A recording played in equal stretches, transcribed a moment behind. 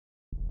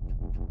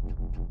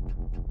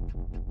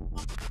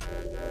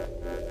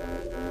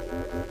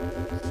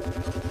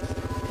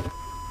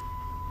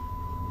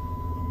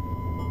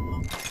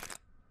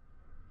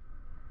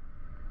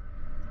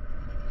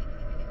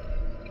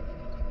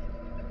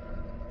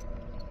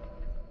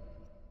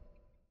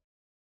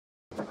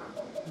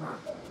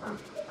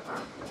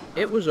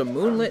It was a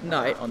moonlit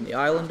night on the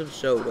island of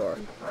Sodor.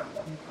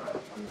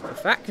 The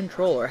Fat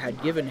Controller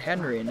had given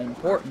Henry an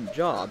important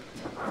job.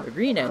 The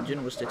Green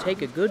Engine was to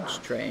take a goods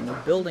train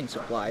of building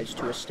supplies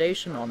to a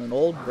station on an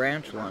old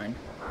branch line.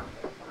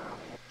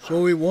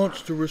 So he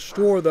wants to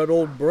restore that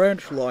old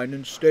branch line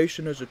and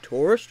station as a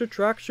tourist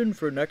attraction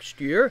for next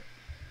year?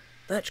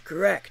 That's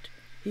correct.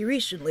 He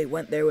recently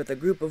went there with a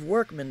group of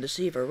workmen to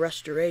see if a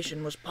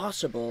restoration was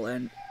possible,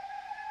 and...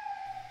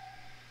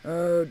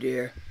 Oh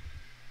dear.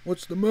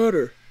 What's the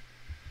matter?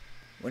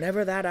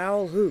 Whenever that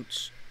owl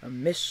hoots, a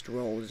mist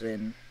rolls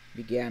in,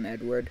 began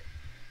Edward.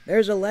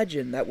 There's a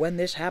legend that when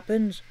this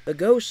happens, the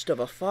ghost of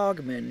a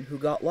fogman who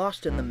got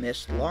lost in the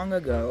mist long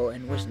ago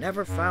and was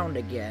never found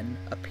again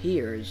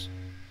appears.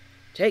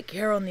 Take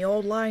care on the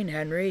old line,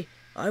 Henry.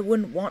 I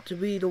wouldn't want to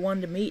be the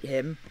one to meet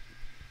him.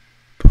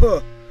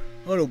 Puh!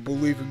 I don't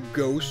believe in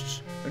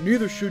ghosts, and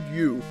neither should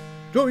you.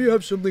 Don't you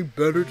have something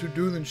better to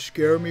do than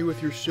scare me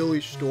with your silly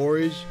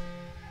stories?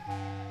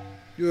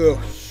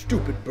 Ugh,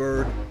 stupid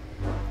bird.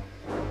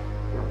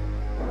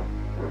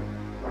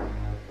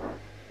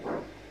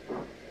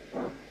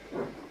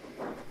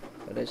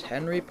 But as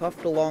Henry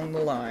puffed along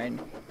the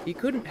line, he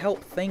couldn't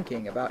help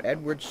thinking about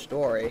Edward's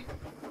story.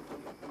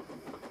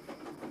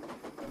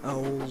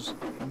 Owls,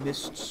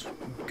 mists,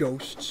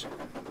 ghosts.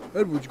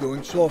 Edward's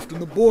going soft in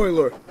the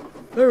boiler.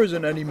 There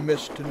isn't any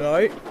mist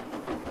tonight.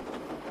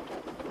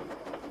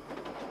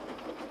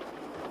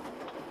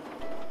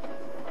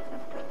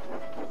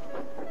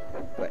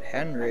 But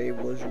Henry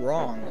was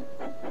wrong.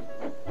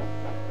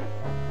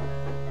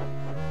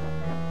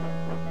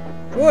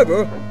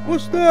 Driver,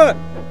 what's that?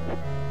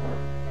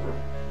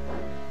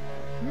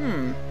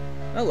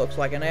 That looks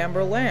like an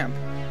amber lamp,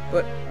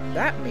 but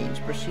that means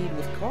proceed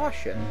with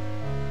caution.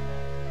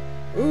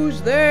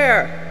 Who's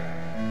there?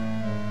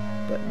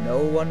 But no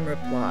one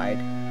replied,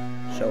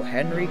 so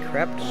Henry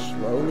crept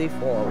slowly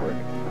forward.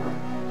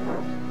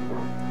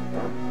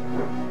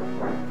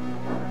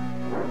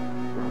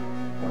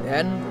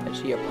 Then,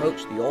 as he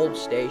approached the old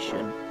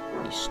station,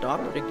 he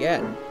stopped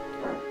again.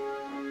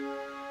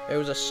 There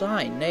was a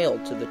sign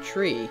nailed to the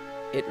tree.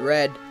 It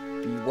read,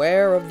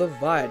 "Beware of the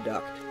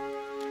viaduct."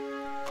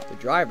 The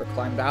driver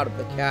climbed out of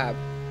the cab.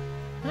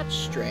 That's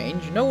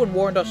strange, no one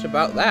warned us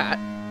about that.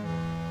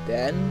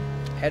 Then,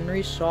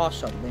 Henry saw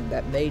something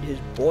that made his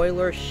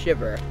boiler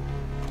shiver.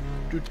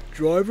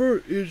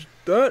 Driver, is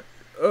that,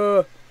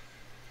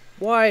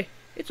 Why,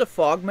 it's a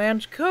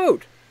fogman's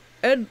coat!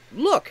 And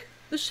look,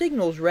 the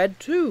signal's red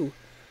too.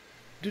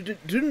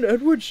 Didn't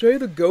Edward say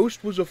the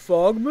ghost was a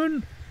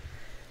fogman?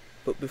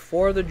 But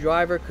before the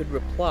driver could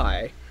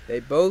reply, they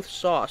both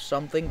saw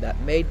something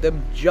that made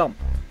them jump.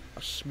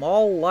 A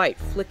small light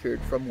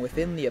flickered from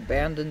within the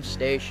abandoned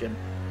station.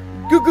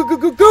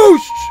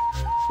 Ghosts!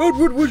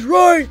 Edward was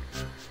right!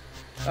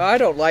 I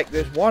don't like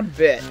this one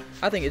bit.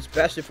 I think it's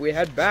best if we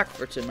head back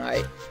for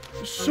tonight.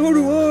 So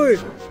do I!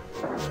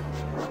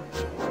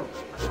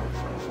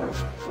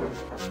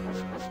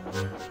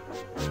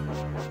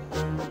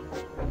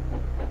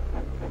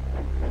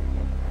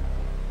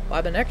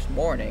 By the next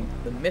morning,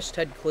 the mist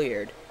had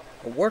cleared.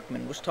 A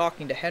workman was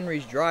talking to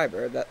Henry's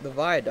driver that the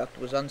viaduct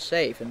was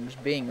unsafe and was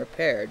being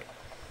repaired.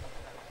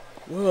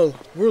 Well,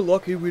 we're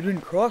lucky we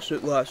didn't cross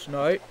it last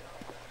night.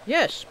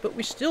 Yes, but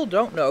we still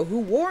don't know who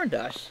warned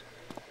us.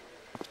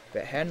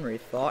 But Henry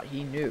thought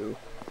he knew.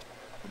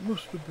 It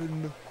must have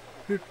been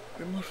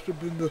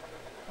the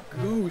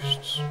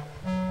ghosts.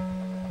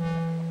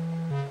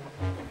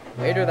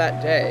 Later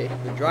that day,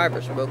 the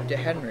driver spoke to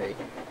Henry.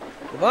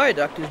 The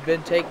viaduct has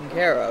been taken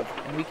care of,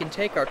 and we can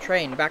take our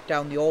train back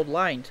down the old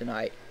line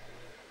tonight.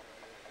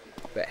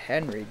 But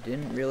Henry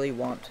didn't really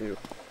want to.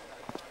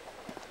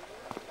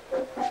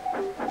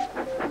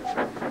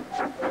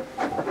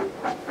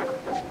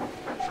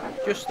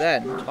 Just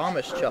then,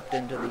 Thomas chucked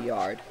into the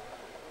yard.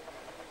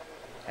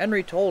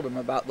 Henry told him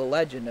about the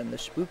legend and the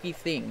spooky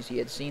things he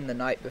had seen the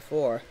night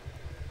before.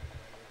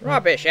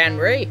 Rubbish,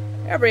 Henry!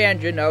 Every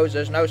engine knows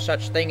there's no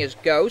such thing as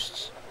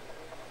ghosts.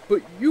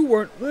 But you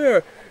weren't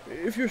there.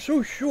 If you're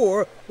so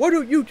sure, why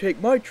don't you take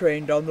my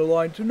train down the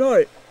line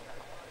tonight?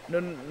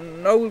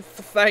 No,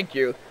 thank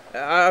you.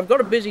 I've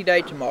got a busy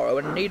day tomorrow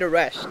and need a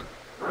rest.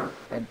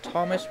 And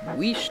Thomas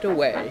wheeshed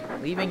away,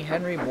 leaving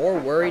Henry more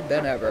worried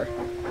than ever.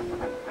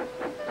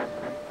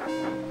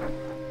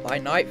 By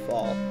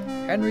nightfall,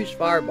 Henry's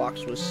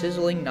firebox was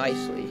sizzling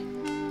nicely,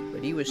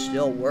 but he was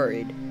still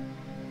worried.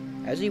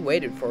 As he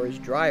waited for his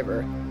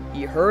driver,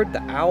 he heard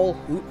the owl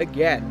hoot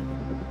again.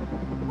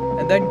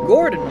 And then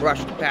Gordon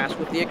rushed past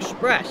with the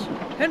express.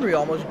 Henry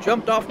almost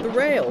jumped off the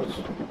rails.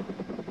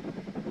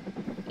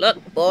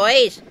 Look,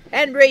 boys,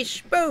 Henry's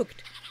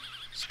spooked.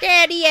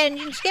 Steady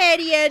engine,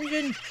 steady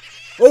engine.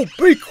 Oh,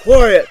 be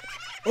quiet!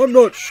 I'm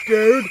not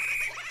scared.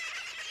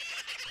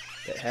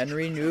 But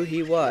Henry knew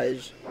he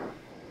was.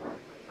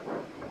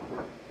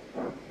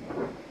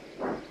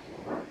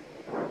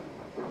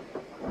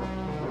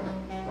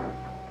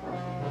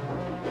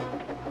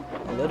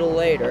 A little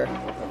later,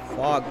 the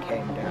fog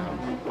came down.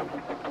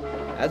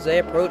 As they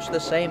approached the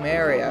same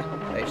area,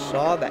 they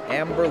saw the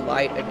amber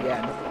light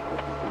again.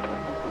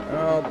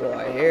 Oh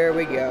boy, here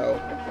we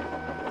go.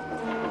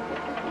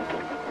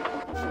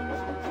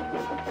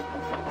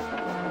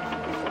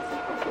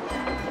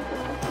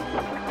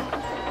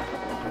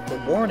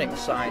 The warning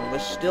sign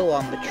was still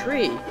on the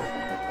tree.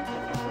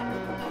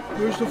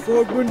 There's the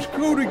Fogman's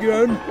coat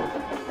again.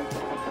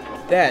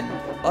 Then,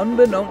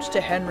 unbeknownst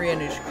to Henry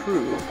and his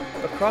crew,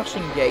 the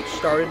crossing gates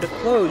started to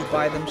close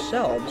by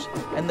themselves,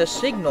 and the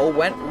signal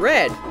went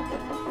red.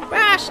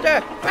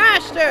 Faster!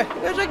 Faster!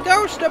 There's a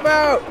ghost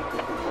about!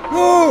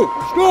 No!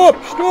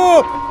 Stop!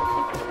 Stop!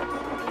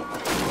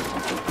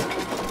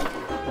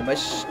 A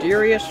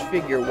mysterious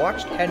figure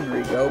watched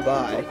Henry go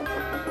by.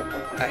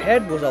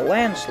 Ahead was a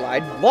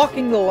landslide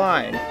blocking the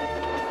line.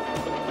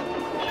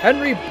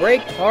 Henry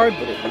braked hard,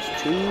 but it was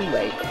too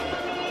late.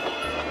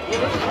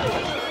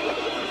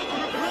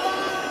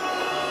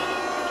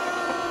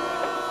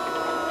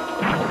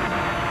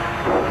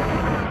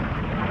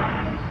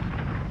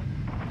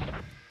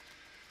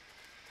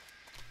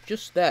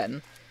 Just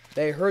then,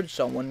 they heard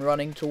someone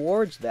running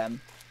towards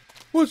them.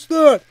 What's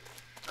that?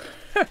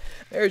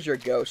 There's your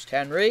ghost,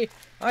 Henry.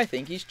 I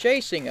think he's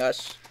chasing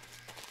us.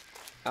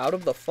 Out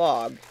of the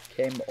fog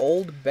came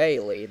Old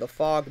Bailey, the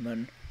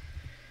fogman.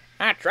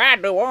 I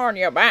tried to warn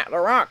you about the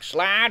rock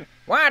slide.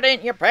 Why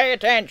didn't you pay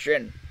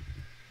attention?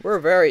 We're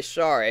very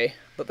sorry,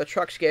 but the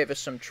trucks gave us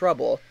some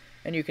trouble,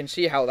 and you can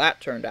see how that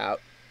turned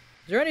out.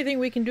 Is there anything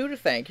we can do to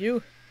thank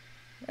you?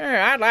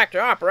 I'd like to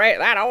operate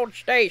that old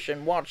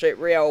station once it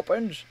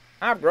reopens.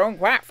 I've grown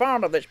quite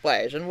fond of this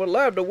place and would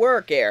love to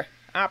work here.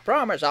 I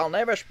promise I'll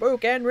never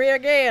spook Henry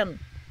again.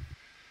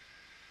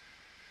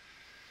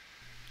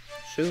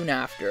 Soon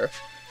after,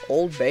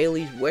 Old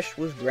Bailey's wish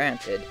was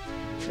granted.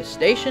 The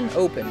station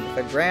opened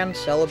with a grand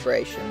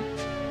celebration.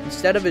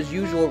 Instead of his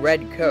usual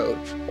red coat,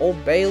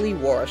 Old Bailey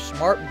wore a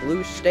smart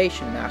blue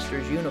station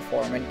master's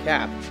uniform and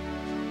cap.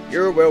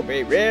 You will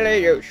be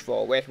really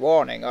useful with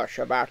warning us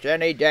about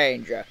any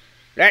danger.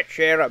 Let's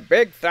hear a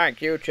big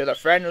thank you to the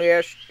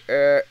friendliest,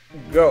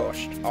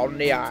 ghost on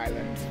the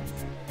island.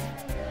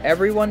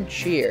 Everyone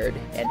cheered,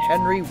 and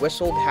Henry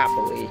whistled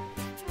happily,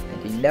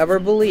 and he never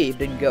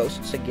believed in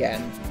ghosts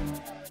again.